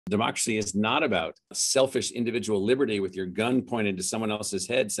Democracy is not about selfish individual liberty with your gun pointed to someone else's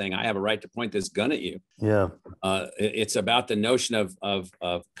head saying, I have a right to point this gun at you. Yeah. It's about the notion of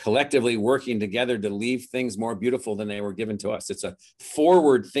collectively working together to leave things more beautiful than they were given to us. It's a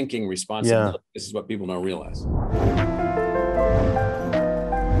forward thinking responsibility. Yeah. This is what people don't realize.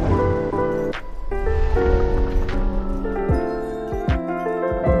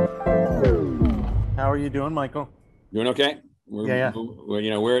 How are you doing, Michael? Doing okay.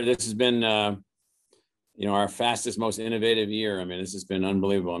 This has been, our fastest, most innovative year. I mean, this has been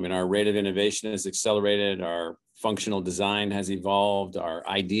unbelievable. I mean, our rate of innovation has accelerated. Our functional design has evolved. Our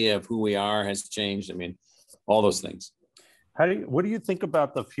idea of who we are has changed. I mean, all those things. What do you think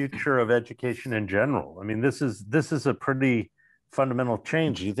about the future of education in general? I mean, this is a pretty fundamental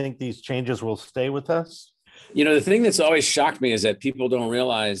change. Do you think these changes will stay with us? The thing that's always shocked me is that people don't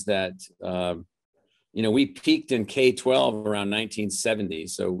realize that, we peaked in K-12 around 1970.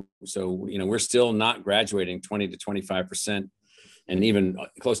 So we're still not graduating 20 to 25%, and even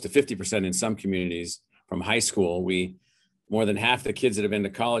close to 50% in some communities from high school. More than half the kids that have been to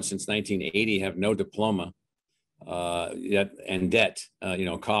college since 1980 have no diploma yet, and debt,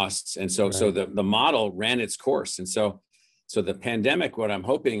 costs. And so, right. So the model ran its course. And so the pandemic, what I'm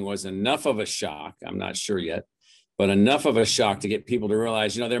hoping was enough of a shock. I'm not sure yet, but enough of a shock to get people to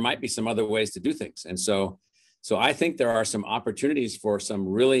realize, there might be some other ways to do things. And so I think there are some opportunities for some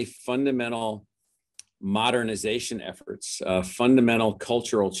really fundamental modernization efforts, fundamental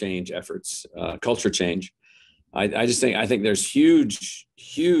cultural change efforts, culture change. I think there's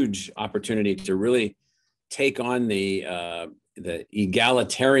huge opportunity to really take on the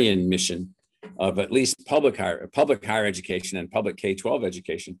egalitarian mission of at least public higher education and public K-12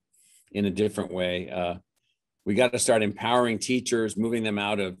 education in a different way. We got to start empowering teachers, moving them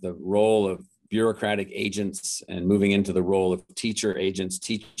out of the role of bureaucratic agents and moving into the role of teacher agents,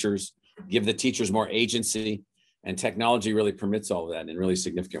 teachers, give the teachers more agency, and technology really permits all of that in really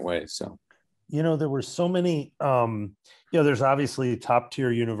significant ways. So, there were so many, there's obviously top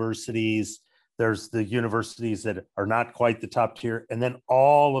tier universities. There's the universities that are not quite the top tier. And then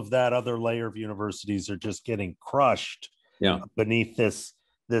all of that other layer of universities are just getting crushed beneath this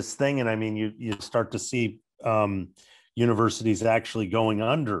thing. And I mean, you start to see universities actually going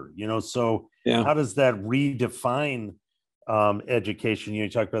under, How does that redefine education? You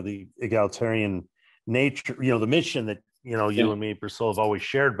talk about the egalitarian nature, the mission that, you and me, Priscilla, have always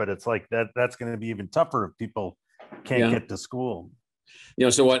shared, but it's like that's going to be even tougher if people can't get to school.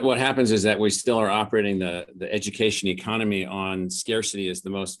 So what happens is that we still are operating the education economy on scarcity as the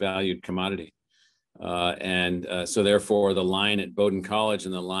most valued commodity. So therefore the line at Bowdoin College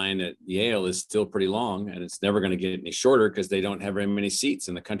and the line at Yale is still pretty long, and it's never going to get any shorter because they don't have very many seats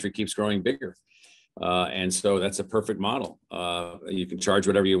and the country keeps growing bigger. And so that's a perfect model. You can charge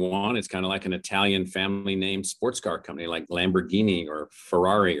whatever you want. It's kind of like an Italian family named sports car company like Lamborghini or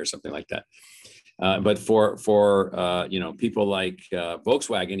Ferrari or something like that. But for people like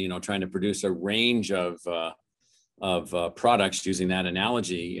Volkswagen, trying to produce a range of products using that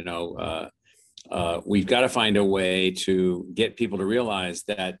analogy, we've got to find a way to get people to realize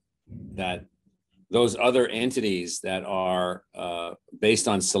that those other entities that are based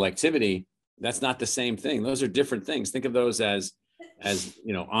on selectivity, that's not the same thing. Those are different things. Think of those as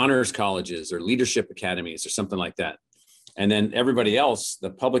honors colleges or leadership academies or something like that. And then everybody else,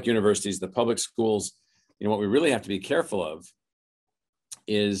 the public universities, the public schools, what we really have to be careful of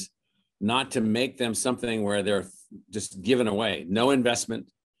is not to make them something where they're just given away. No investment,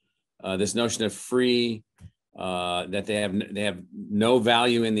 this notion of free, that they have no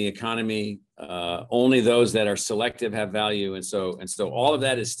value in the economy. Only those that are selective have value. And so all of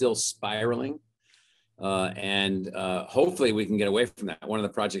that is still spiraling. And hopefully we can get away from that. One of the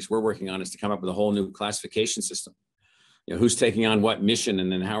projects we're working on is to come up with a whole new classification system. Who's taking on what mission, and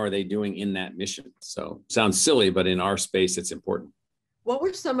then how are they doing in that mission? So sounds silly, but in our space, it's important. What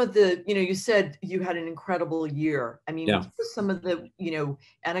were some of the, you said you had an incredible year. I mean, what were some of the,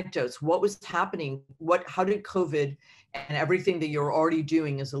 anecdotes? What was happening? How did COVID and everything that you're already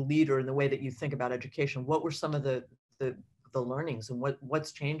doing as a leader in the way that you think about education, what were some of the learnings and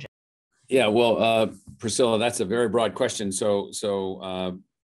what's changing? Yeah, well, Priscilla, that's a very broad question. So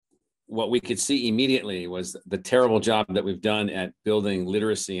what we could see immediately was the terrible job that we've done at building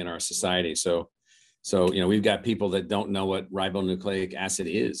literacy in our society. So we've got people that don't know what ribonucleic acid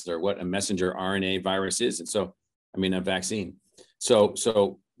is or what a messenger RNA virus is. And so, a vaccine. So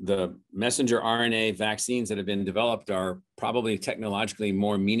the messenger RNA vaccines that have been developed are probably technologically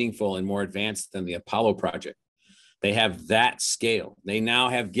more meaningful and more advanced than the Apollo project. They have that scale. They now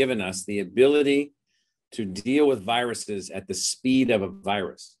have given us the ability to deal with viruses at the speed of a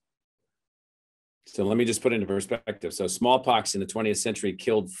virus. So let me just put it into perspective. So smallpox in the 20th century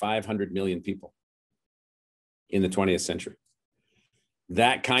killed 500 million people in the 20th century.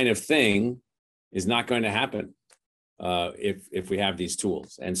 That kind of thing is not going to happen if we have these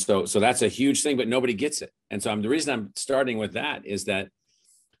tools. And so that's a huge thing, but nobody gets it. And so the reason I'm starting with that is that,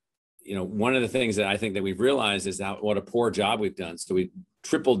 you know, one of the things that I think that we've realized is what a poor job we've done. So we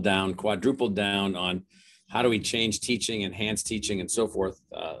tripled down, quadrupled down on how do we change teaching, enhance teaching, and so forth.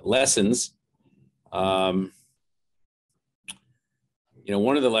 Lessons. You know,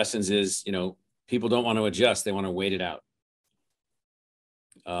 one of the lessons is, you know, people don't want to adjust; they want to wait it out.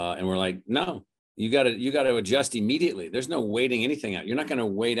 And we're like, no, you got to adjust immediately. There's no waiting anything out. You're not going to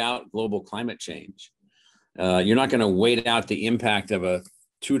wait out global climate change. You're not going to wait out the impact of a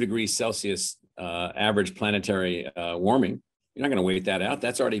 2 degrees Celsius average planetary warming. You're not going to wait that out.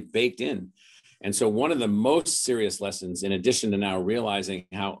 That's already baked in. And so one of the most serious lessons, in addition to now realizing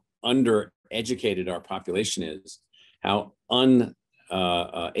how undereducated our population is, how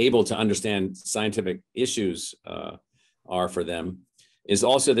unable to understand scientific issues are for them, is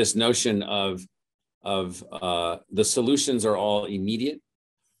also this notion of the solutions are all immediate,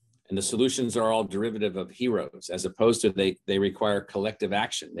 and the solutions are all derivative of heroes, as opposed to they require collective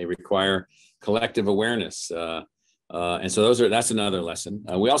action. They require collective awareness. And so that's another lesson.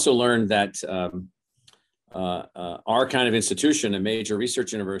 We also learned that our kind of institution, a major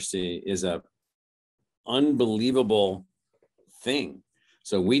research university, is a unbelievable thing.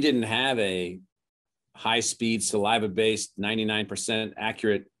 So we didn't have a high-speed, saliva-based, 99%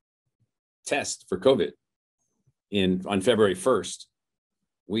 accurate test for COVID on February 1st.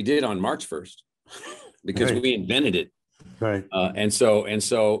 We did on March 1st because we invented it. Right. And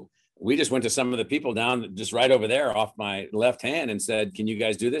so we just went to some of the people down just right over there off my left hand and said, can you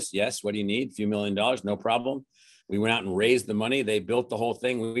guys do this? Yes. What do you need? A few $1 million. No problem. We went out and raised the money. They built the whole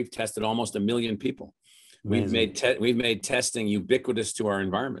thing. We've tested almost 1 million people. Amazing. We've made testing ubiquitous to our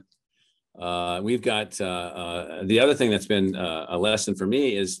environment. We've got the other thing that's been a lesson for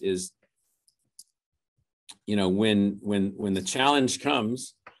me is you know, when the challenge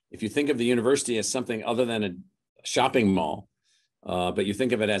comes, if you think of the university as something other than a shopping mall, but you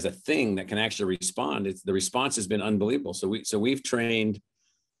think of it as a thing that can actually respond, the response has been unbelievable. So we've trained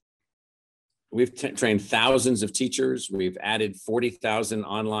thousands of teachers. We've added 40,000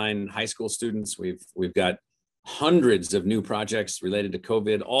 online high school students. We've got hundreds of new projects related to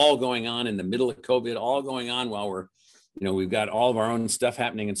COVID, all going on in the middle of COVID, all going on while we've got all of our own stuff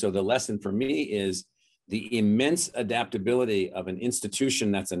happening. And so the lesson for me is the immense adaptability of an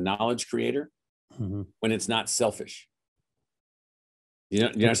institution that's a knowledge creator when it's not selfish. You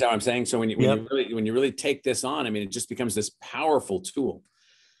understand what I'm saying? So when you really take this on, I mean, it just becomes this powerful tool.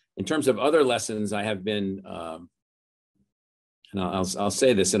 In terms of other lessons, I have been, and I'll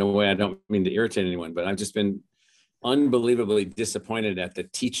say this in a way I don't mean to irritate anyone, but I've just been unbelievably disappointed at the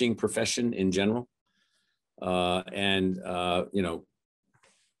teaching profession in general.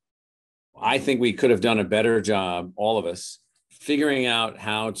 I think we could have done a better job, all of us, figuring out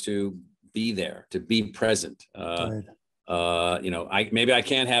how to be there, to be present. Maybe I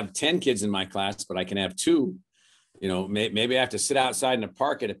can't have 10 kids in my class, but I can have 2. Maybe I have to sit outside in a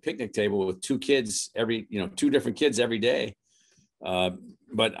park at a picnic table with 2 kids 2 different kids every day.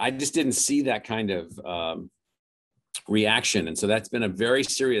 But I just didn't see that kind of reaction. And so that's been a very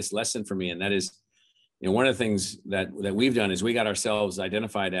serious lesson for me. And that is, one of the things that we've done is we got ourselves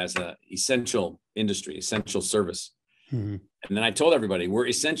identified as an essential industry, essential service. And then I told everybody we're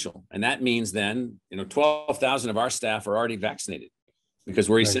essential. And that means then, 12,000 of our staff are already vaccinated because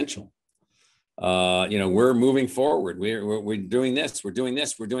we're essential. We're moving forward. We're doing this, we're doing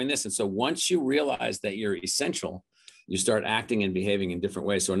this, we're doing this. And so once you realize that you're essential, you start acting and behaving in different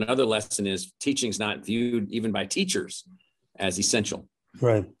ways. So another lesson is teaching's not viewed even by teachers as essential.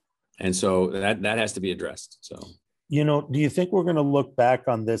 Right. And so that has to be addressed. So, do you think we're going to look back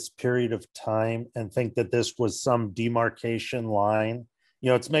on this period of time and think that this was some demarcation line?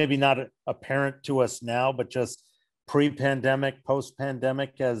 It's maybe not apparent to us now, but just pre-pandemic,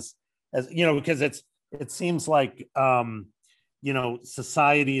 post-pandemic, as because it seems like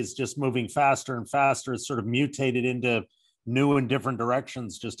society is just moving faster and faster. It's sort of mutated into new and different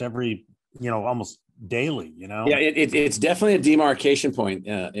directions just every almost daily. Yeah, it's definitely a demarcation point.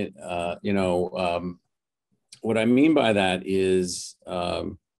 What I mean by that is,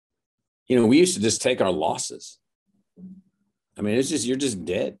 we used to just take our losses. I mean, you're just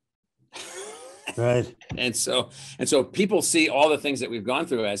dead. Right. And so people see all the things that we've gone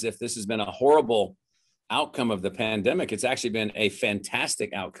through as if this has been a horrible outcome of the pandemic, it's actually been a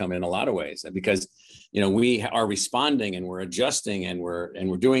fantastic outcome in a lot of ways, because, we are responding and we're adjusting and we're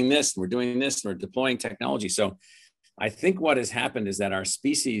doing this and we're doing this and we're deploying technology. So I think what has happened is that our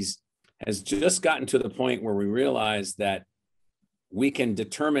species has just gotten to the point where we realize that we can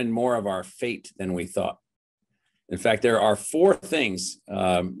determine more of our fate than we thought. In fact, there are 4 things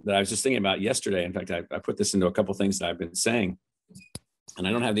that I was just thinking about yesterday. In fact, I put this into a couple of things that I've been saying, and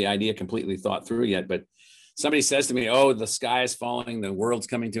I don't have the idea completely thought through yet, but somebody says to me, oh, the sky is falling, the world's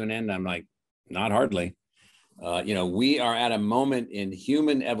coming to an end. I'm like, not hardly. We are at a moment in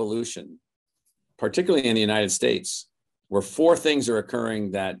human evolution, particularly in the United States, where 4 things are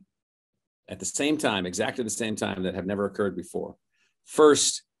occurring that at the same time, exactly the same time, that have never occurred before.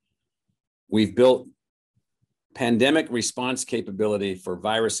 First, we've built pandemic response capability for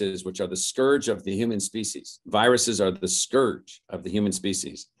viruses, which are the scourge of the human species. Viruses are the scourge of the human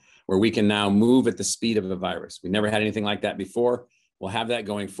species, where we can now move at the speed of a virus. We never had anything like that before. We'll have that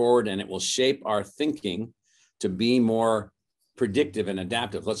going forward, and it will shape our thinking to be more predictive and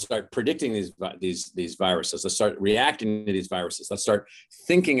adaptive. Let's start predicting these viruses. Let's start reacting to these viruses. Let's start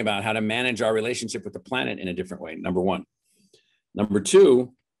thinking about how to manage our relationship with the planet in a different way, number 1. Number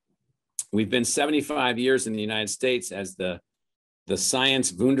 2, we've been 75 years in the United States as the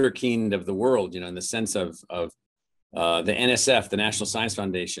science wunderkind of the world, in the sense of the NSF, the National Science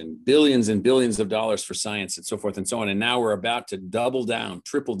Foundation, billions and billions of dollars for science and so forth and so on. And now we're about to double down,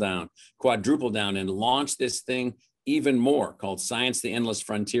 triple down, quadruple down, and launch this thing even more, called Science, the Endless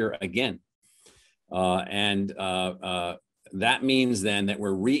Frontier again. That means then that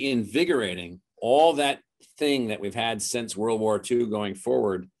we're reinvigorating all that thing that we've had since World War II going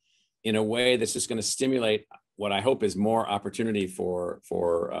forward in a way that's just going to stimulate what I hope is more opportunity for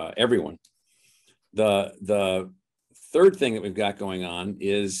everyone. The third thing that we've got going on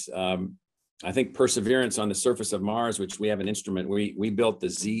is, I think, perseverance on the surface of Mars, which we have an instrument. We built the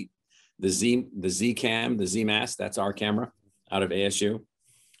Z-Cam, the Z-Mass. That's our camera out of ASU.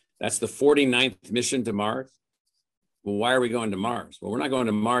 That's the 49th mission to Mars. Well, why are we going to Mars? Well, we're not going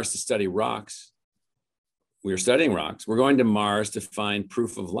to Mars to study rocks. We are studying rocks. We're going to Mars to find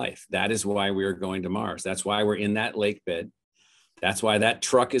proof of life. That is why we are going to Mars. That's why we're in that lake bed. That's why that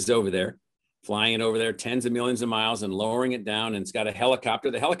truck is over there, flying it over there tens of millions of miles and lowering it down. And it's got a helicopter.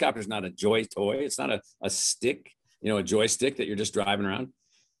 The helicopter is not a joy toy. It's not a stick, a joystick that you're just driving around.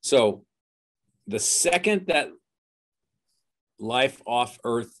 So the second that life off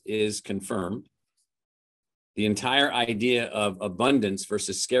Earth is confirmed, the entire idea of abundance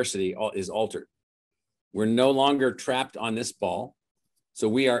versus scarcity is altered. We're no longer trapped on this ball. So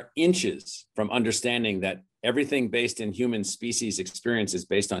we are inches from understanding that everything based in human species experience is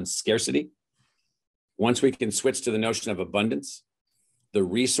based on scarcity. Once we can switch to the notion of abundance, the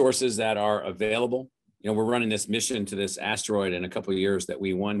resources that are available, we're running this mission to this asteroid in a couple of years that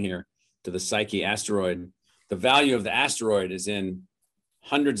we won here, to the Psyche asteroid. The value of the asteroid is in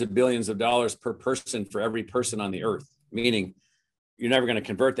hundreds of billions of dollars per person for every person on the Earth, meaning you're never going to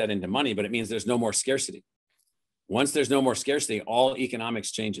convert that into money, but it means there's no more scarcity. Once there's no more scarcity, all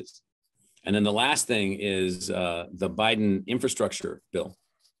economics changes. And then the last thing is the Biden infrastructure bill.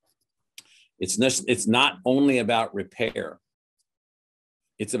 It's not only about repair.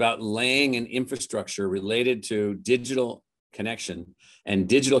 It's about laying an infrastructure related to digital connection and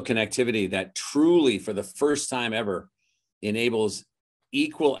digital connectivity that truly, for the first time ever, enables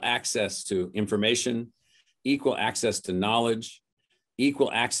equal access to information, equal access to knowledge,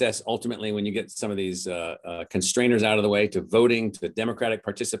 equal access, ultimately, when you get some of these constrainers out of the way, to voting, to democratic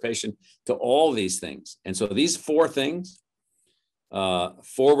participation, to all these things. And so these 4 things,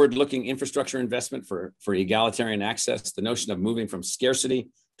 forward-looking infrastructure investment for egalitarian access, the notion of moving from scarcity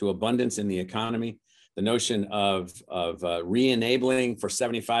to abundance in the economy, the notion of re-enabling for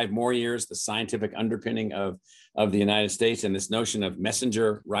 75 more years the scientific underpinning of the United States, and this notion of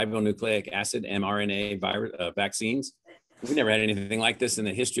messenger ribonucleic acid, mRNA vaccines. We've never had anything like this in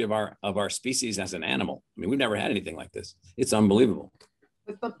the history of our species as an animal. I mean, we've never had anything like this. It's unbelievable.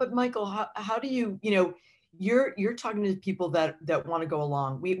 But Michael, how do you're talking to people that want to go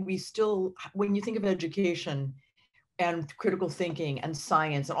along. We still, when you think of education and critical thinking and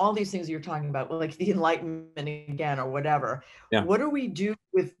science and all these things you're talking about, like the Enlightenment again or whatever, what do we do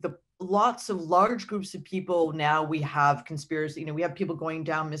with the lots of large groups of people now? We have conspiracy, we have people going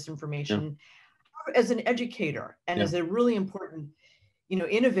down misinformation. As an educator and as a really important,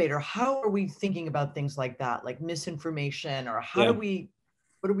 innovator, how are we thinking about things like that, like misinformation, or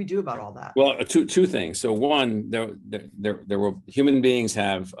what do we do about all that? Well, two things. So one, there were human beings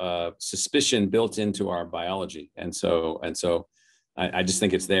have suspicion built into our biology, and so I just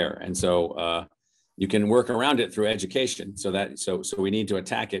think it's there. And so You can work around it through education. So we need to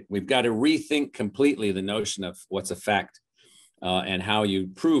attack it. We've got to rethink completely the notion of what's a fact and how you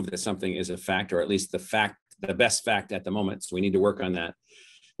prove that something is a fact, or at least the best fact at the moment. So we need to work on that.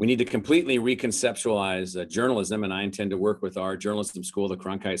 We need to completely reconceptualize journalism, and I intend to work with our journalism school, the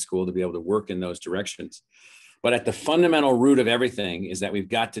Cronkite School, to be able to work in those directions. But at the fundamental root of everything is that we've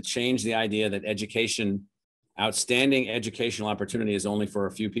got to change the idea that education, outstanding educational opportunity, is only for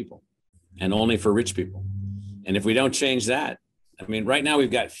a few people and only for rich people. And if we don't change that, I mean, right now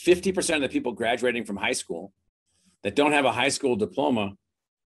we've got 50% of the people graduating from high school that don't have a high school diploma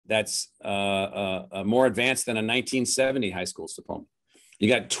that's more advanced than a 1970 high school's diploma. You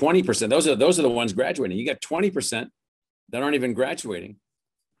got 20%. Those are the ones graduating. You got 20% that aren't even graduating.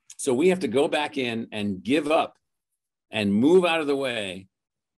 So we have to go back in and give up and move out of the way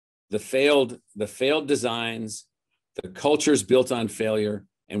the failed designs, the cultures built on failure.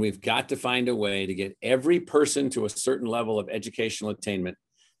 And we've got to find a way to get every person to a certain level of educational attainment.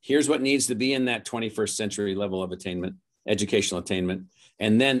 Here's what needs to be in that 21st century level of attainment, educational attainment.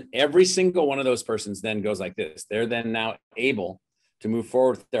 And then every single one of those persons then goes like this. They're then now able to move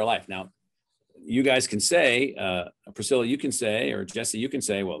forward with their life. Now, you guys can say, Priscilla, you can say, or Jesse, you can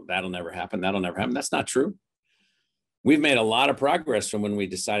say, well, that'll never happen. That'll never happen. That's not true. We've made a lot of progress from when we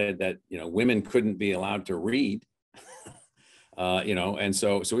decided that, women couldn't be allowed to read. And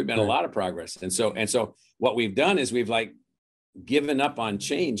so we've made a lot of progress. And so what we've done is we've given up on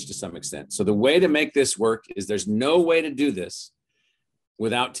change to some extent. So the way to make this work is there's no way to do this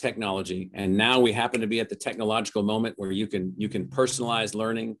without technology. And now we happen to be at the technological moment where you can personalize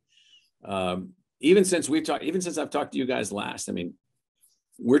learning. Even since I've talked to you guys last, I mean,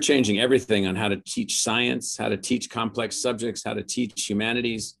 we're changing everything on how to teach science, how to teach complex subjects, how to teach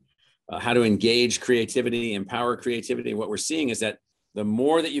humanities, how to engage creativity, empower creativity. What we're seeing is that the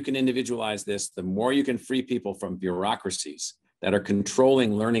more that you can individualize this, the more you can free people from bureaucracies that are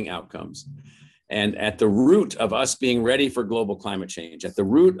controlling learning outcomes. And at the root of us being ready for global climate change, at the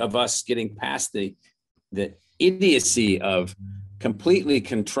root of us getting past the idiocy of completely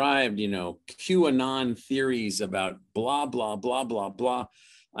contrived, QAnon theories about blah, blah, blah, blah, blah.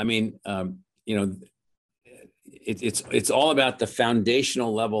 I mean, it's all about the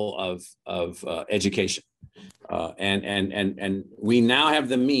foundational level of education. And we now have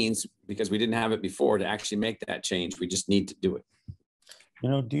the means, because we didn't have it before, to actually make that change. We just need to do it.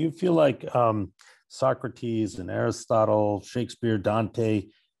 Do you feel like Socrates and Aristotle, Shakespeare, Dante,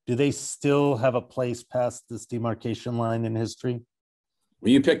 do they still have a place past this demarcation line in history?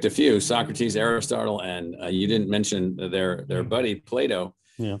 Well, you picked a few: Socrates, Aristotle, and you didn't mention their buddy Plato.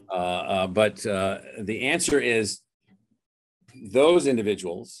 Yeah. But the answer is those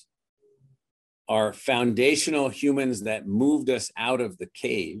individuals are foundational humans that moved us out of the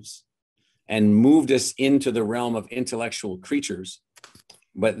caves and moved us into the realm of intellectual creatures.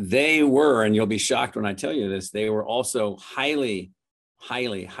 But they were, and you'll be shocked when I tell you this, they were also highly,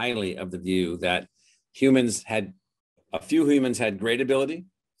 highly, highly of the view that a few humans had great ability,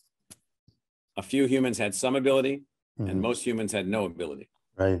 a few humans had some ability, and most humans had no ability.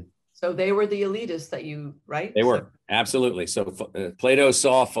 Right. So they were the elitists right? They were, absolutely. So Plato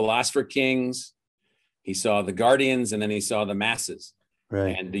saw philosopher kings, he saw the guardians, and then he saw the masses.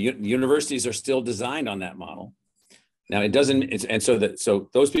 Right. And the universities are still designed on that model. Now so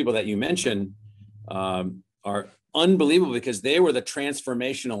those people that you mentioned are unbelievable, because they were the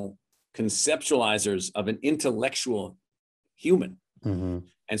transformational conceptualizers of an intellectual human. Mm-hmm.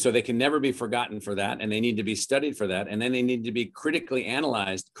 And so they can never be forgotten for that, and they need to be studied for that, and then they need to be critically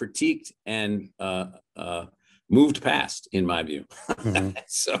analyzed, critiqued, and moved past, in my view.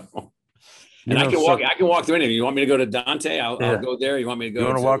 Mm-hmm. And I can walk through anything. You want me to go to Dante? I'll go there. You want me to go? You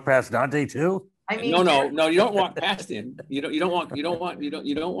want to walk past Dante too? I mean, no, you don't walk past him. You don't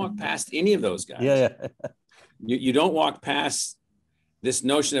walk past any of those guys. Yeah. You don't walk past this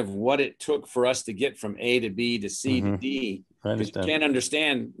notion of what it took for us to get from A to B to C to D. Because you can't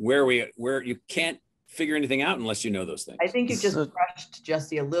understand where you can't figure anything out unless you know those things. I think you just crushed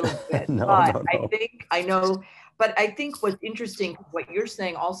Jesse a little bit. No. But I think what's interesting, what you're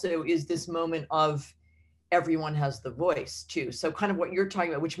saying also, is this moment of everyone has the voice too. So kind of what you're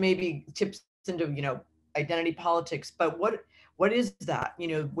talking about, which maybe tips into, identity politics, but what is that,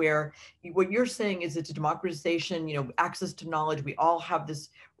 where what you're saying is it's a democratization, access to knowledge. We all have this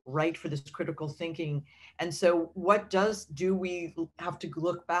right for this critical thinking. And so do we have to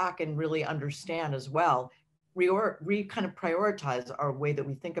look back and really understand as well, kind of prioritize our way that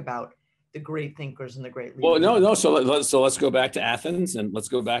we think about the great thinkers and the great leaders. Well, no. So let's go back to Athens, and let's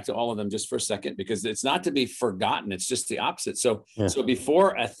go back to all of them just for a second, because it's not to be forgotten. It's just the opposite. So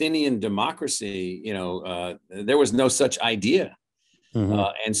before Athenian democracy, there was no such idea.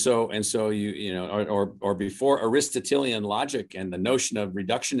 And so or before Aristotelian logic and the notion of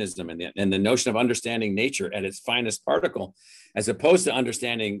reductionism and the notion of understanding nature at its finest particle, as opposed to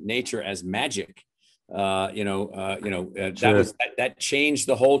understanding nature as magic, that changed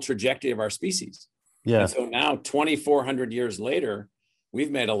the whole trajectory of our species. Yeah. And so now, 2,400 years later,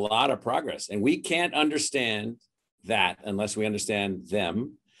 we've made a lot of progress, and we can't understand that unless we understand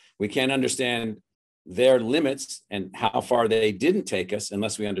them. We can't understand their limits and how far they didn't take us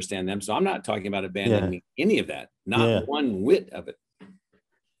unless we understand them. So I'm not talking about abandoning any of that, not one whit of it.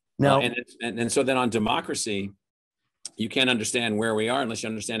 No. And so then on democracy, you can't understand where we are unless you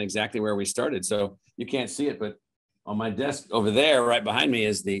understand exactly where we started. So you can't see it, but on my desk over there, right behind me,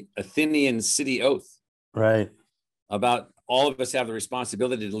 is the Athenian city oath. Right. About all of us have the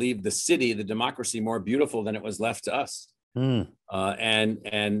responsibility to leave the city, the democracy, more beautiful than it was left to us. And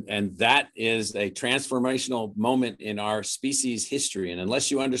that is a transformational moment in our species history. And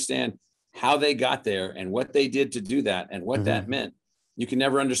unless you understand how they got there and what they did to do that and what that meant, you can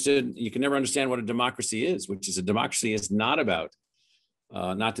never understand what a democracy is, which is a democracy is not about,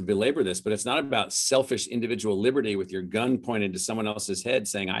 not to belabor this, but it's not about selfish individual liberty with your gun pointed to someone else's head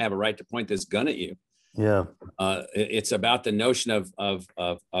saying, I have a right to point this gun at you. Yeah. It's about the notion of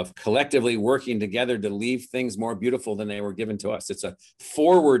collectively working together to leave things more beautiful than they were given to us. It's a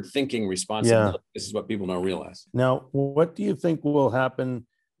forward thinking responsibility. Yeah. This is what people don't realize. Now, what do you think will happen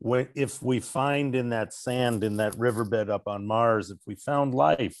if we find in that sand, in that riverbed up on Mars, if we found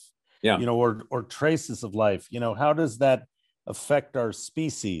life, or traces of life, how does that affect our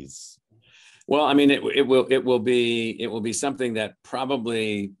species? Well, I mean, it will be something that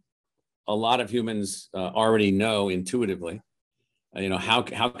probably a lot of humans already know intuitively. How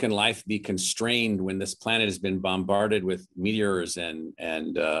can life be constrained when this planet has been bombarded with meteors and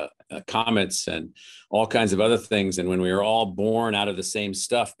comets and all kinds of other things, and when we are all born out of the same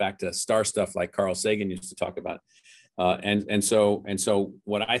stuff, back to star stuff like Carl Sagan used to talk about. And so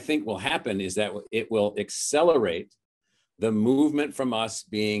what I think will happen is that it will accelerate the movement from us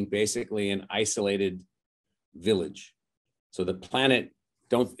being basically an isolated village. So the planet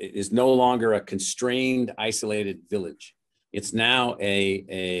is no longer a constrained, isolated village. It's now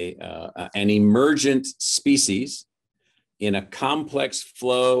an emergent species in a complex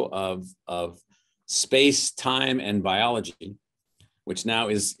flow of space, time, and biology, which now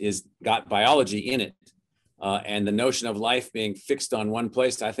is got biology in it. And the notion of life being fixed on one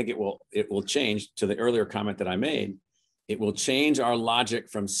place, I think it will change. To the earlier comment that I made, it will change our logic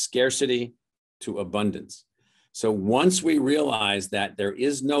from scarcity to abundance. So once we realize that there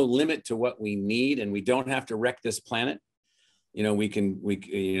is no limit to what we need and we don't have to wreck this planet, there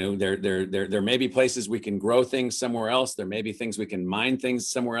may be places we can grow things somewhere else. There may be things we can mine things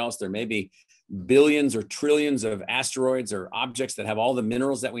somewhere else. There may be billions or trillions of asteroids or objects that have all the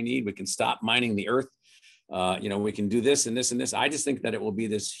minerals that we need. We can stop mining the earth. We can do this and this and this. I just think that it will be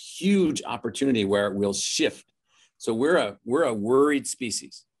this huge opportunity where it will shift. So we're a worried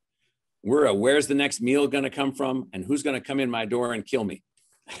species. Where's the next meal going to come from, and who's going to come in my door and kill me?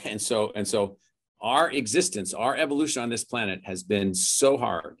 And so our existence, our evolution on this planet has been so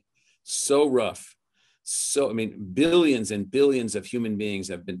hard, so rough. Billions and billions of human beings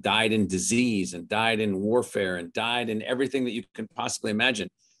have died in disease and died in warfare and died in everything that you can possibly imagine.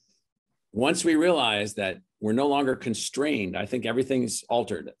 Once we realize that we're no longer constrained, I think everything's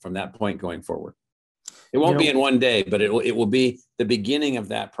altered from that point going forward. It won't be in one day, but it will be the beginning of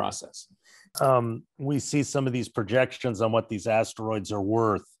that process. We see some of these projections on what these asteroids are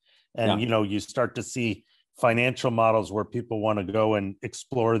worth. And, you start to see financial models where people want to go and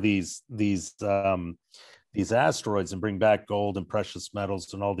explore these asteroids and bring back gold and precious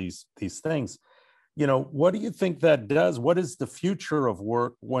metals and all these things. What do you think that does? What is the future of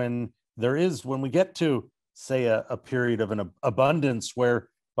work when we get to, say, a period of an abundance where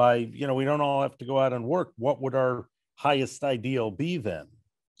we don't all have to go out and work? What would our highest ideal be then?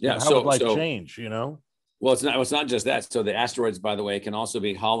 Yeah. How would life change, Well, it's not just that. So the asteroids, by the way, can also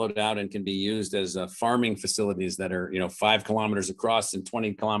be hollowed out and can be used as farming facilities that are, 5 kilometers across and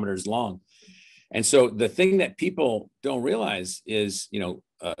 20 kilometers long. And so the thing that people don't realize is,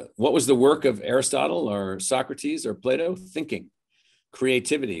 what was the work of Aristotle or Socrates or Plato? Thinking,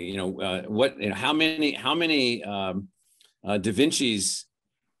 creativity. How many Da Vinci's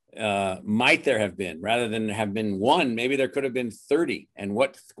might there have been? Rather than have been one, maybe there could have been 30. And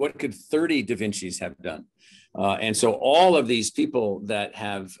what could 30 Da Vinci's have done? And so all of these people that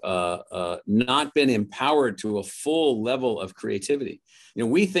have not been empowered to a full level of creativity,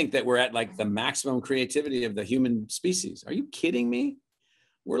 we think that we're at like the maximum creativity of the human species. Are you kidding me?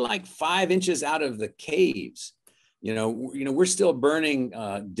 We're like 5 inches out of the caves. We're still burning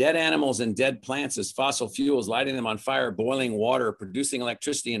dead animals and dead plants as fossil fuels, lighting them on fire, boiling water, producing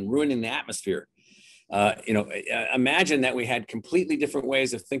electricity, and ruining the atmosphere. Imagine that we had completely different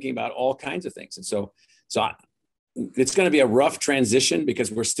ways of thinking about all kinds of things. And so it's going to be a rough transition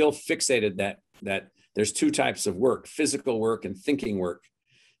because we're still fixated that there's 2 types of work: physical work and thinking work.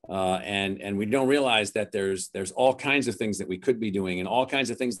 And we don't realize that there's all kinds of things that we could be doing and all kinds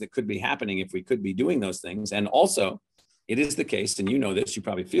of things that could be happening if we could be doing those things. And also, it is the case, and this, you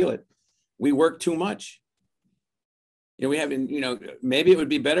probably feel it, we work too much. We haven't, maybe it would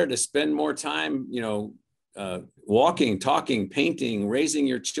be better to spend more time, walking, talking, painting, raising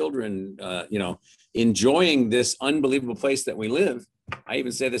your children, enjoying this unbelievable place that we live. I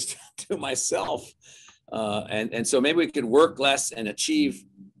even say this to myself. And so maybe we could work less and achieve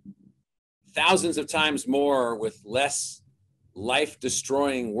thousands of times more with less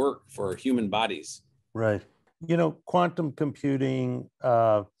life-destroying work for human bodies. Right. Quantum computing,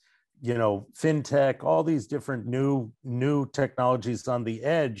 fintech, all these different new technologies on the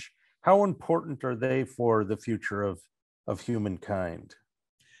edge. How important are they for the future of humankind?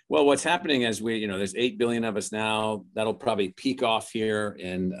 Well, what's happening is there's 8 billion of us now. That'll probably peak off here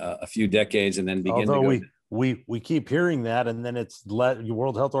in a few decades and then begin to go. We keep hearing that, and then the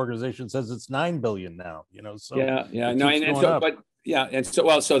World Health Organization says it's 9 billion now. So in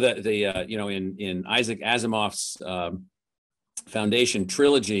Isaac Asimov's Foundation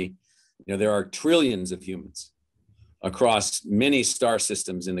trilogy, there are trillions of humans across many star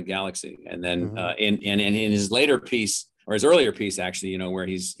systems in the galaxy, and then in his later piece, or his earlier piece actually, where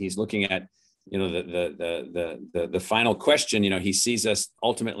he's looking at the final question, he sees us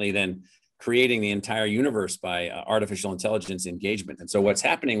ultimately then creating the entire universe by artificial intelligence engagement. And so what's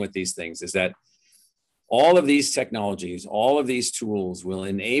happening with these things is that all of these technologies, all of these tools will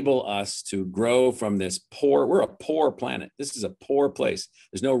enable us to grow from this we're a poor planet. This is a poor place.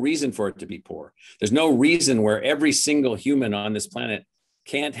 There's no reason for it to be poor. There's no reason where every single human on this planet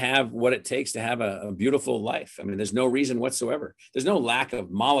can't have what it takes to have a beautiful life. I mean, there's no reason whatsoever. There's no lack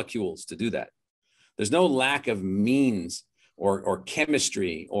of molecules to do that. There's no lack of means or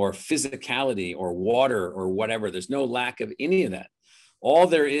chemistry or physicality or water or whatever. There's no lack of any of that. All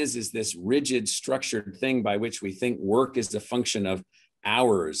there is this rigid, structured thing by which we think work is a function of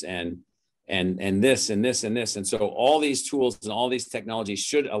hours and this and this and this. And so all these tools and all these technologies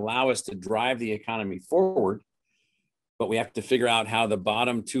should allow us to drive the economy forward. But we have to figure out how the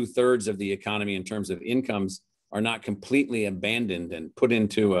bottom 2/3 of the economy in terms of incomes are not completely abandoned and put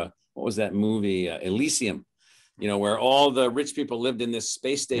into what was that movie, Elysium, where all the rich people lived in this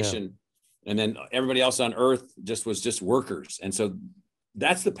space station, and then everybody else on Earth was just workers. And so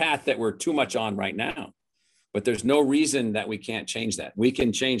that's the path that we're too much on right now. But there's no reason that we can't change that. We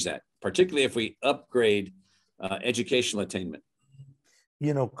can change that, particularly if we upgrade educational attainment.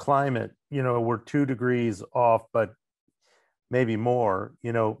 Climate, we're 2 degrees off, but maybe more.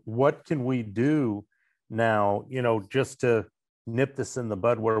 What can we do now, just to nip this in the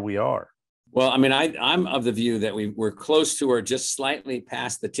bud where we are? Well, I mean, I'm of the view that we're close to or just slightly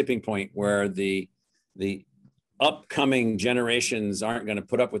past the tipping point where the upcoming generations aren't going to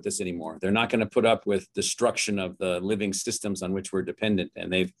put up with this anymore. They're not going to put up with destruction of the living systems on which we're dependent.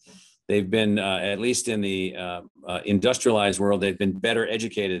 And they've been, at least in the industrialized world, they've been better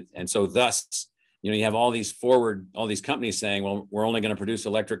educated. And so thus, you have all these companies saying, well, we're only going to produce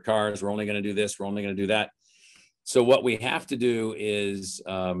electric cars. We're only going to do this. We're only going to do that. So what we have to do is,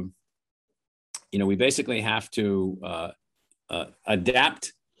 we basically have to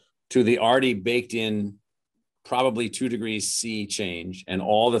adapt to the already baked in probably 2 degrees C change and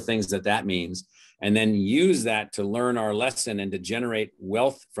all the things that means, and then use that to learn our lesson and to generate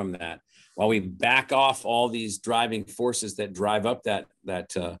wealth from that while we back off all these driving forces that drive up that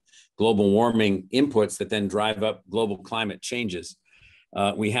global warming inputs that then drive up global climate changes.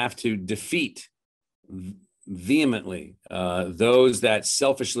 We have to defeat vehemently those that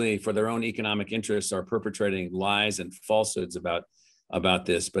selfishly, for their own economic interests, are perpetrating lies and falsehoods about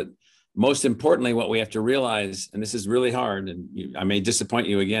this. But most importantly, what we have to realize, and this is really hard, and I may disappoint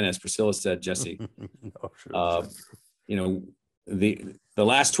you again, as Priscilla said, Jesse, the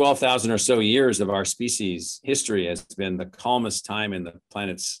last 12,000 or so years of our species history has been the calmest time in the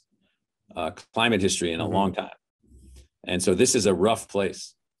planet's climate history in a long time. And so this is a rough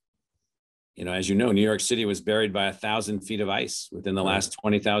place. As you know, New York City was buried by 1,000 feet of ice within the last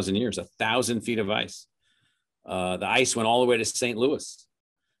 20,000 years, 1,000 feet of ice. The ice went all the way to St. Louis.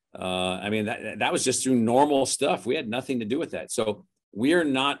 That was just through normal stuff. We had nothing to do with that. So we're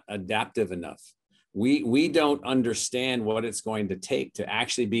not adaptive enough. We don't understand what it's going to take to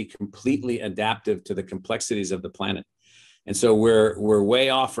actually be completely adaptive to the complexities of the planet. And so we're way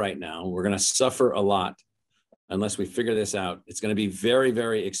off right now. We're going to suffer a lot unless we figure this out. It's going to be very,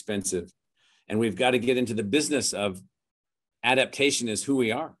 very expensive. And we've got to get into the business of adaptation is who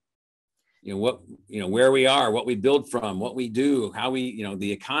we are. Where we are, what we build from, what we do, how we,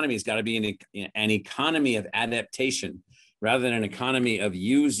 the economy's got to be an economy of adaptation rather than an economy of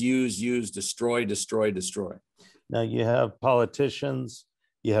use, destroy. Now you have politicians,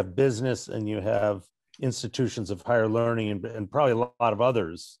 you have business, and you have institutions of higher learning and probably a lot of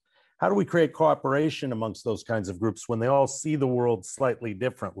others. How do we create cooperation amongst those kinds of groups when they all see the world slightly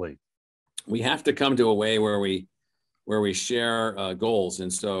differently? We have to come to a way where we share goals.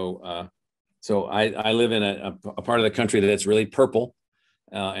 And so I live in a part of the country that's really purple,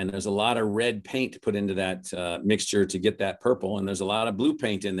 and there's a lot of red paint put into that mixture to get that purple, and there's a lot of blue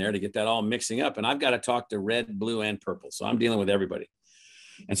paint in there to get that all mixing up. And I've got to talk to red, blue, and purple. So I'm dealing with everybody.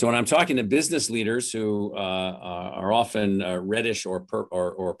 And so when I'm talking to business leaders who are often reddish or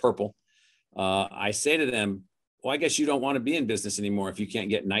purple, I say to them, well, I guess you don't want to be in business anymore if you can't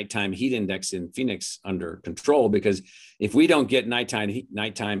get nighttime heat index in Phoenix under control, because if we don't get nighttime heat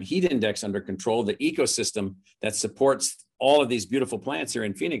index under control, the ecosystem that supports all of these beautiful plants here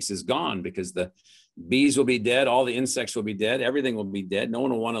in Phoenix is gone, because the bees will be dead, all the insects will be dead, everything will be dead. No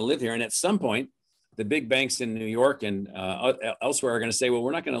one will want to live here. And at some point, the big banks in New York and elsewhere are going to say, well,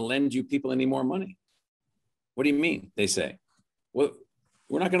 we're not going to lend you people any more money. What do you mean? They say, well,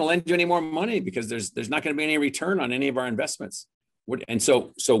 we're not going to lend you any more money because there's not going to be any return on any of our investments. And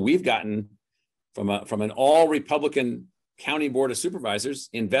so we've gotten from an all Republican county board of supervisors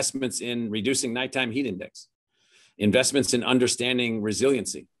investments in reducing nighttime heat index, investments in understanding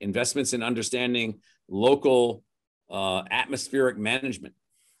resiliency, investments in understanding local atmospheric management.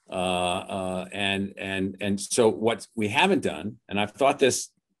 And so what we haven't done, and I've thought this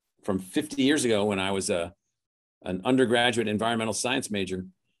from 50 years ago when I was an undergraduate environmental science major,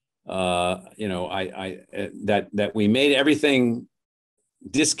 that we made everything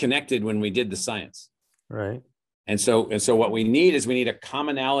disconnected when we did the science. Right. And so what we need a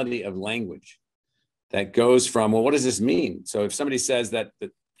commonality of language that goes from, well, what does this mean? So if somebody says that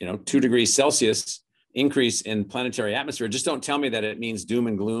 2 degrees Celsius increase in planetary atmosphere, just don't tell me that it means doom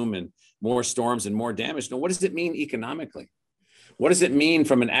and gloom and more storms and more damage. No, what does it mean economically? What does it mean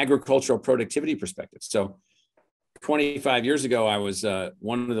from an agricultural productivity perspective? So 25 years ago, I was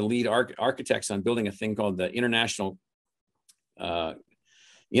one of the lead architects on building a thing called the International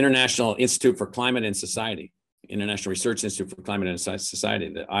Institute for Climate and Society, International Research Institute for Climate and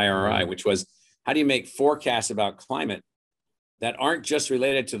Society, the IRI, which was, how do you make forecasts about climate that aren't just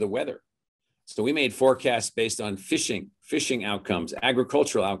related to the weather? So we made forecasts based on fishing outcomes,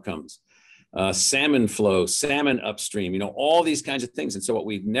 agricultural outcomes, salmon flow, salmon upstream, all these kinds of things. And so what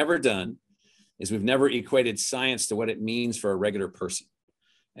we've never done is we've never equated science to what it means for a regular person.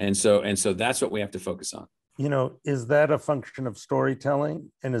 And so that's what we have to focus on. Is that a function of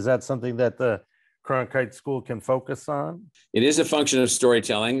storytelling? And is that something that the Cronkite School can focus on? It is a function of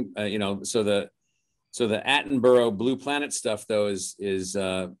storytelling. So the Attenborough Blue Planet stuff, though, is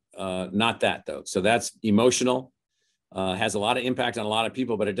not that, though. So that's emotional, has a lot of impact on a lot of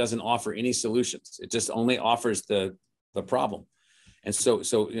people, but it doesn't offer any solutions. It just only offers the problem. And so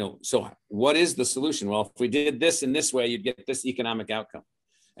what is the solution? Well, if we did this in this way, you'd get this economic outcome,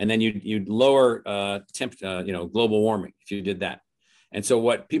 and then you'd lower global warming if you did that. And so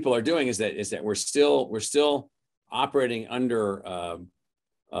what people are doing is that we're still operating under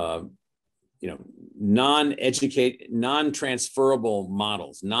non-transferable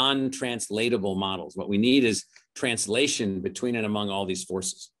models, non-translatable models. What we need is translation between and among all these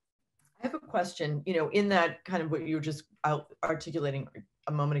forces. I have a question, in that kind of what you were just articulating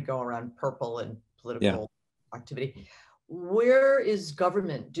a moment ago around purple and political activity. Where is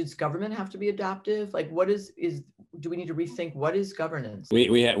government? Does government have to be adaptive? Like, what do we need to rethink what is governance?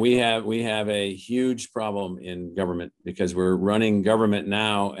 We have a huge problem in government because we're running government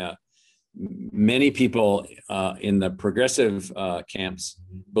now. Many people in the progressive camps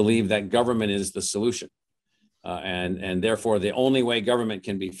believe that government is the solution. And therefore, the only way government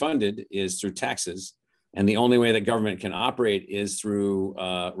can be funded is through taxes. And the only way that government can operate is through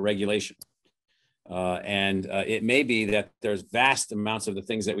regulation. And it may be that there's vast amounts of the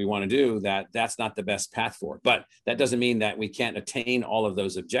things that we want to do that's not the best path for. But that doesn't mean that we can't attain all of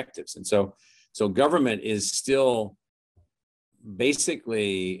those objectives. And so government is still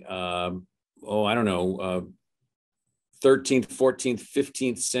basically, 13th, 14th,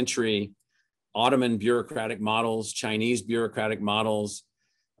 15th century Ottoman bureaucratic models, Chinese bureaucratic models.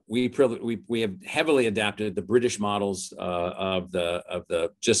 We have heavily adapted the British models of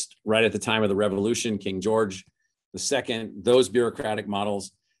the just right at the time of the Revolution, King George II. Those bureaucratic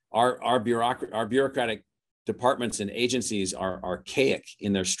models, our bureaucratic departments and agencies are archaic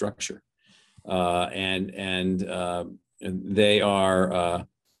in their structure, and they are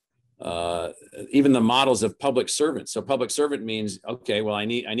even the models of public servants. So public servant means, okay, well, I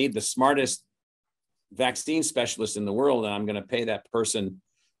need the smartest vaccine specialist in the world, and I'm going to pay that person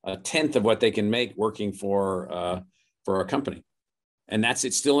a tenth of what they can make working for a company. And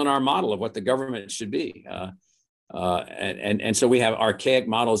it's still in our model of what the government should be. And so we have archaic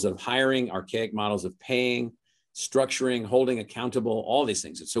models of hiring, archaic models of paying, structuring, holding accountable, all these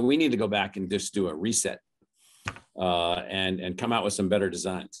things. And so we need to go back and just do a reset and come out with some better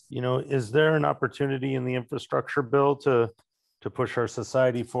designs. Is there an opportunity in the infrastructure bill to push our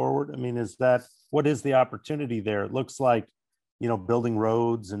society forward? I mean, what is the opportunity there? It looks like, building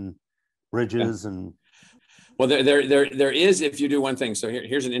roads and bridges and. Well, there is, if you do one thing. So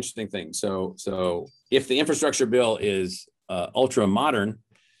here's an interesting thing. So if the infrastructure bill is ultra modern,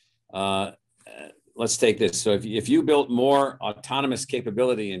 let's take this. So if you built more autonomous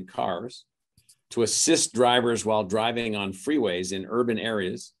capability in cars to assist drivers while driving on freeways in urban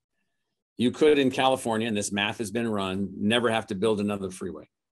areas, you could, in California, and this math has been run, never have to build another freeway.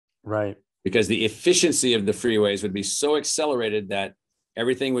 Right. Because the efficiency of the freeways would be so accelerated that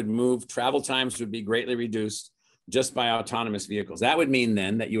everything would move, travel times would be greatly reduced just by autonomous vehicles. That would mean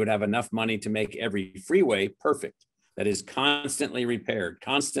then that you would have enough money to make every freeway perfect, that is constantly repaired,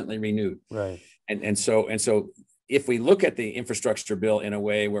 constantly renewed. Right. And so if we look at the infrastructure bill in a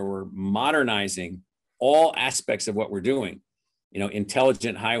way where we're modernizing all aspects of what we're doing,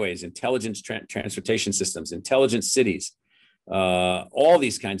 intelligent highways, intelligent transportation systems, intelligent cities, all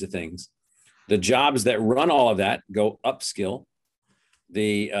these kinds of things, the jobs that run all of that go upskill.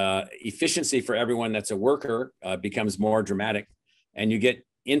 The efficiency for everyone that's a worker becomes more dramatic, and you get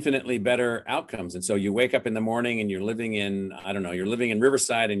infinitely better outcomes. And so you wake up in the morning and you're living in, you're living in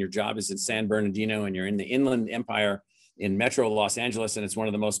Riverside and your job is in San Bernardino and you're in the Inland Empire in Metro Los Angeles, and it's one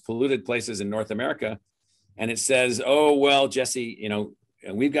of the most polluted places in North America. And it says, oh, well, Jesse,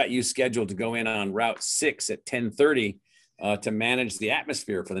 we've got you scheduled to go in on Route 6 at 10:30 to manage the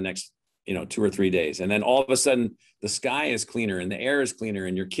atmosphere for the next 2 or 3 days. And then all of a sudden the sky is cleaner and the air is cleaner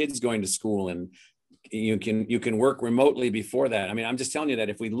and your kid's going to school and you can work remotely before that. I mean, I'm just telling you that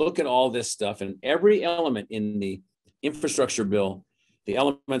if we look at all this stuff and every element in the infrastructure bill, the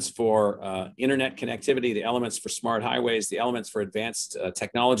elements for internet connectivity, the elements for smart highways, the elements for advanced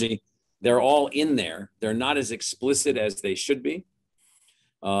technology, they're all in there. They're not as explicit as they should be.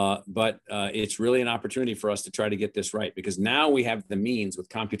 But it's really an opportunity for us to try to get this right, because now we have the means with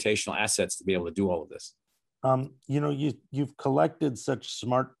computational assets to be able to do all of this. You've collected such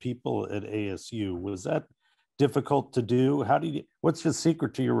smart people at ASU. Was that difficult to do? What's the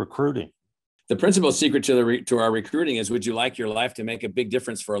secret to your recruiting? The principal secret to our recruiting is, would you like your life to make a big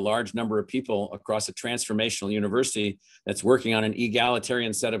difference for a large number of people across a transformational university that's working on an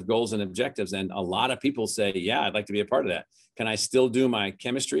egalitarian set of goals and objectives? And a lot of people say, yeah, I'd like to be a part of that. Can I still do my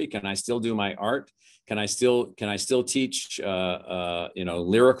chemistry? Can I still do my art? Can I still teach,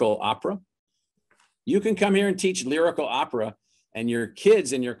 lyrical opera? You can come here and teach lyrical opera, and your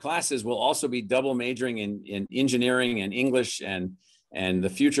kids in your classes will also be double majoring in engineering and English and the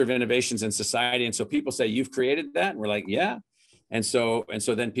future of innovations in society. And so people say, you've created that? And we're like, yeah. And so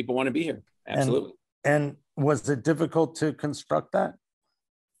then people want to be here. Absolutely. And was it difficult to construct that?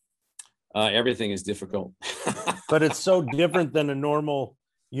 Everything is difficult. But it's so different than a normal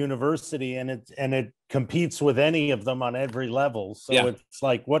university, and it competes with any of them on every level. So yeah. It's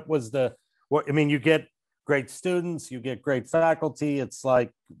like, you get great students, you get great faculty. It's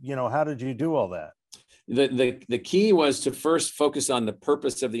like, how did you do all that? The key was to first focus on the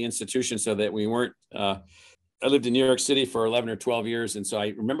purpose of the institution, so that we weren't, I lived in New York City for 11 or 12 years. And so I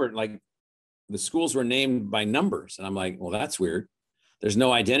remember the schools were named by numbers, and I'm like, well, that's weird. There's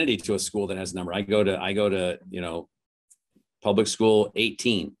no identity to a school that has a number. I go to public school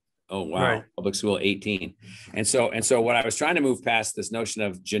 18. Oh, wow. Right. Public school 18. And so what I was trying to move past this notion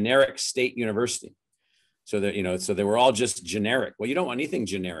of generic state university, So that, so they were all just generic. Well, you don't want anything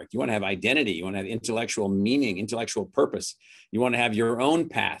generic. You want to have identity. You want to have intellectual meaning, intellectual purpose. You want to have your own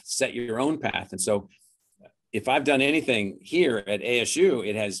path, set your own path. And so if I've done anything here at ASU,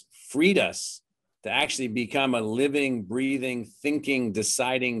 it has freed us to actually become a living, breathing, thinking,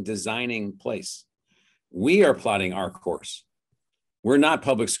 deciding, designing place. We are plotting our course. We're not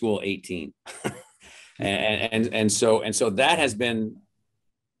public school 18. and so that has been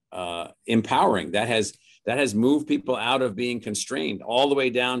empowering. That has moved people out of being constrained all the way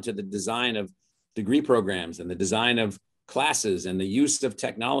down to the design of degree programs and the design of classes and the use of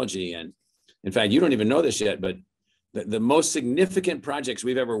technology. And in fact, you don't even know this yet, but the most significant projects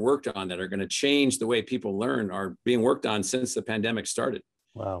we've ever worked on that are going to change the way people learn are being worked on since the pandemic started.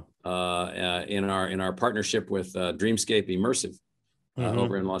 Wow. In our partnership with Dreamscape Immersive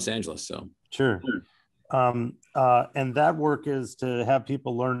over in Los Angeles. So sure. And that work is to have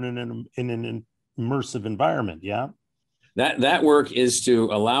people learn in an immersive environment. Yeah. That work is to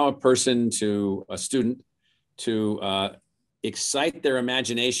allow a student to excite their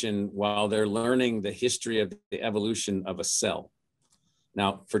imagination while they're learning the history of the evolution of a cell.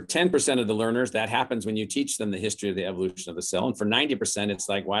 Now, for 10% of the learners, that happens when you teach them the history of the evolution of the cell. And for 90%, it's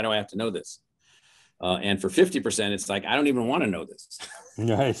like, why do I have to know this? And for 50%, it's like, I don't even want to know this.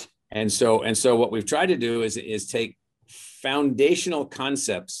 Right. And so what we've tried to do is take foundational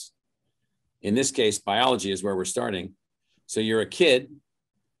concepts. In this case, biology is where we're starting. So you're a kid,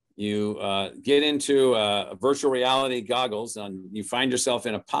 you get into virtual reality goggles, and you find yourself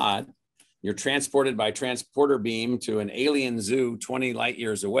in a pod. You're transported by transporter beam to an alien zoo 20 light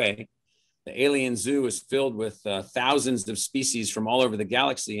years away. The alien zoo is filled with thousands of species from all over the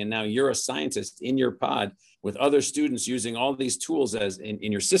galaxy. And now you're a scientist in your pod with other students using all these tools as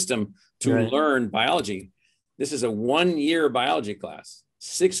in your system to learn biology. This is a 1-year biology class,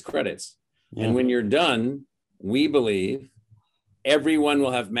 6 credits. Yeah. And when you're done, we believe everyone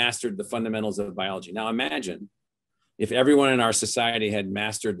will have mastered the fundamentals of biology. Now imagine if everyone in our society had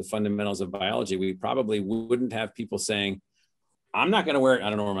mastered the fundamentals of biology, we probably wouldn't have people saying, I'm not going to wear, I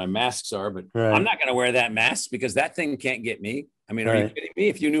don't know where my masks are, but I'm not going to wear that mask because that thing can't get me. I mean, are you kidding me?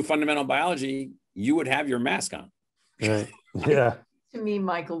 If you knew fundamental biology, you would have your mask on. Right. Yeah. To me,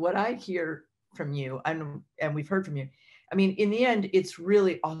 Michael, what I hear from you, and we've heard from you, I mean, in the end, it's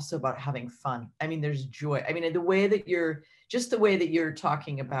really also about having fun. I mean, there's joy. I mean, the way that you're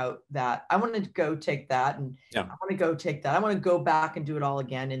talking about that, I want to go take that and I want to go take that. I want to go back and do it all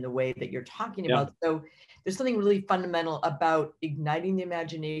again in the way that you're talking about. So there's something really fundamental about igniting the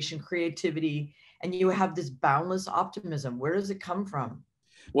imagination, creativity, and you have this boundless optimism. Where does it come from?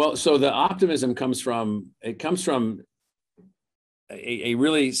 Well, so the optimism comes from a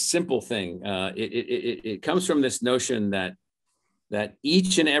really simple thing. It comes from this notion that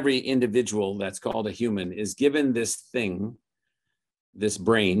each and every individual that's called a human is given this thing, this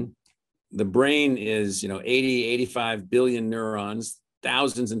brain. The brain is, 80, 85 billion neurons,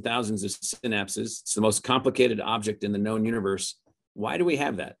 thousands and thousands of synapses. It's the most complicated object in the known universe. Why do we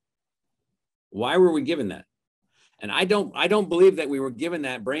have that? Why were we given that? And I don't believe that we were given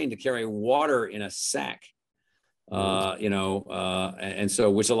that brain to carry water in a sack. And so,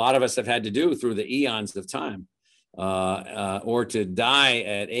 which a lot of us have had to do through the eons of time, or to die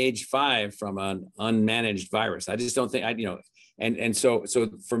at age 5 from an unmanaged virus. I just don't think so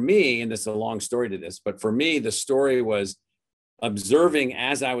for me, and this is a long story to this, but for me, the story was observing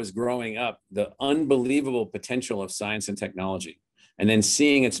as I was growing up, the unbelievable potential of science and technology, and then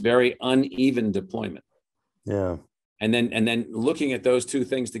seeing its very uneven deployment. Yeah. And then looking at those two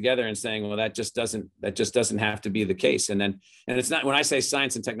things together and saying, well, that just doesn't have to be the case. And it's not, when I say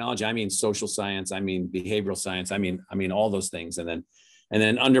science and technology, I mean social science, I mean behavioral science, I mean all those things. And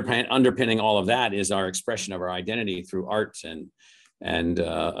then underpinning all of that is our expression of our identity through art and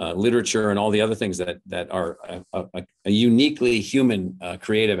literature and all the other things that are a uniquely human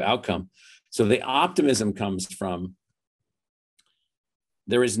creative outcome. So the optimism comes from,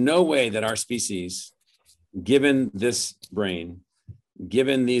 there is no way that our species, given this brain,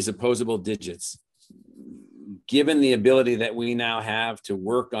 given these opposable digits, given the ability that we now have to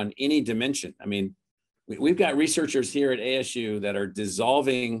work on any dimension. I mean, we've got researchers here at ASU that are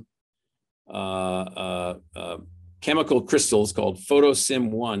dissolving chemical crystals called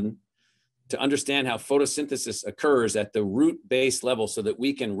photosim-1 to understand how photosynthesis occurs at the root base level so that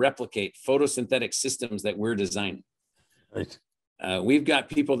we can replicate photosynthetic systems that we're designing. Right. We've got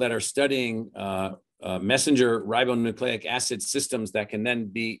people that are studying messenger ribonucleic acid systems that can then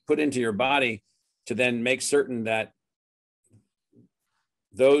be put into your body to then make certain that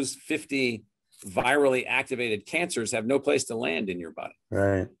those 50 virally activated cancers have no place to land in your body.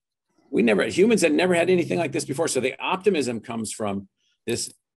 Right. humans had never had anything like this before. So the optimism comes from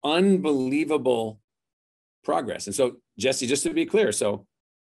this unbelievable progress. And so, Jesse, just to be clear, so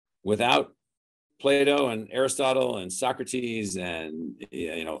without Plato and Aristotle and Socrates and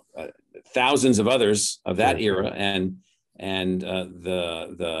thousands of others of that era, and the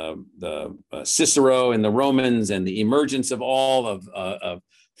Cicero and the Romans, and the emergence of all of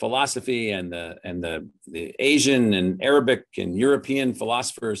philosophy and the Asian and Arabic and European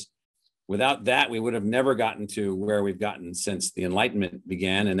philosophers. Without that, we would have never gotten to where we've gotten since the Enlightenment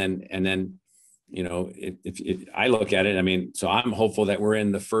began. And then, if I look at it, I mean, so I'm hopeful that we're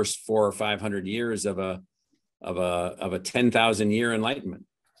in the first 400 or 500 years of a 10,000 year Enlightenment.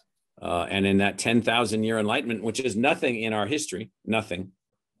 And in that 10,000 year Enlightenment, which is nothing in our history, nothing.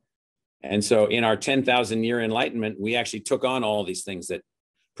 And so in our 10,000 year Enlightenment, we actually took on all these things that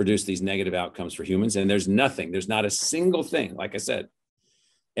produce these negative outcomes for humans. And there's not a single thing, like I said,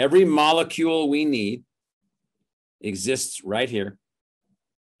 every molecule we need exists right here.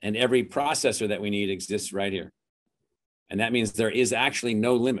 And every processor that we need exists right here. And that means there is actually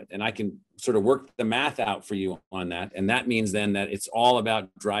no limit. And I can sort of work the math out for you on that. And that means then that it's all about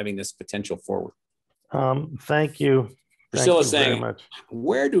driving this potential forward. Thank you. Priscilla's saying,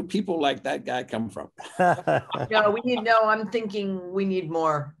 where do people like that guy come from? I'm thinking we need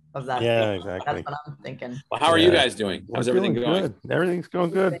more of that. Yeah, exactly. That's what I'm thinking. Well, how are you guys doing? How's everything going? Good. Everything's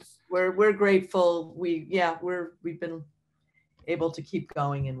going good. We're grateful. We've been able to keep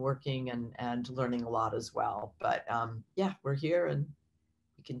going and working and learning a lot as well. But we're here and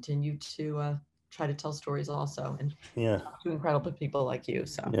we continue to try to tell stories also, and talk to incredible people like you.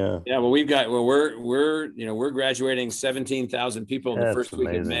 So well, we're graduating 17,000 people in the first week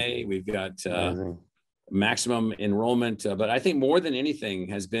of May. We've got maximum enrollment, but I think more than anything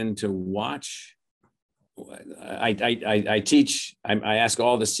has been to watch. I teach. I ask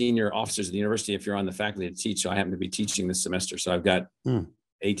all the senior officers at the university if you're on the faculty to teach. So I happen to be teaching this semester. So I've got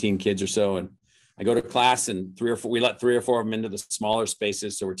 18 kids or so, and I go to class, and we let 3 or 4 of them into the smaller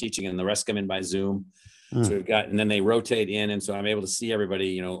spaces. So we're teaching, and the rest come in by Zoom. So we've got, and then they rotate in, and so I'm able to see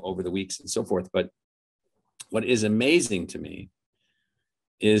everybody, over the weeks and so forth. But what is amazing to me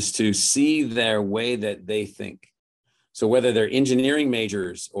is to see their way that they think. So whether they're engineering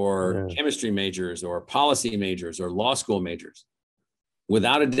majors or chemistry majors or policy majors or law school majors,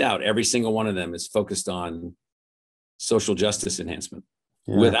 without a doubt, every single one of them is focused on social justice enhancement,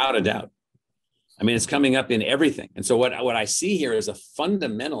 without a doubt. I mean, it's coming up in everything. And so what I see here is a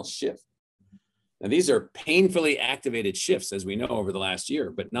fundamental shift. Now, these are painfully activated shifts, as we know, over the last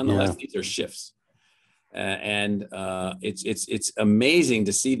year, but nonetheless, these are shifts. It's amazing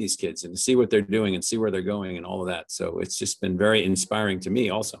to see these kids and to see what they're doing and see where they're going and all of that. So it's just been very inspiring to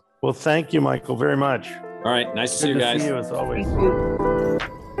me also. Well, thank you, Michael, very much. All right. Nice to see you guys. See you as always.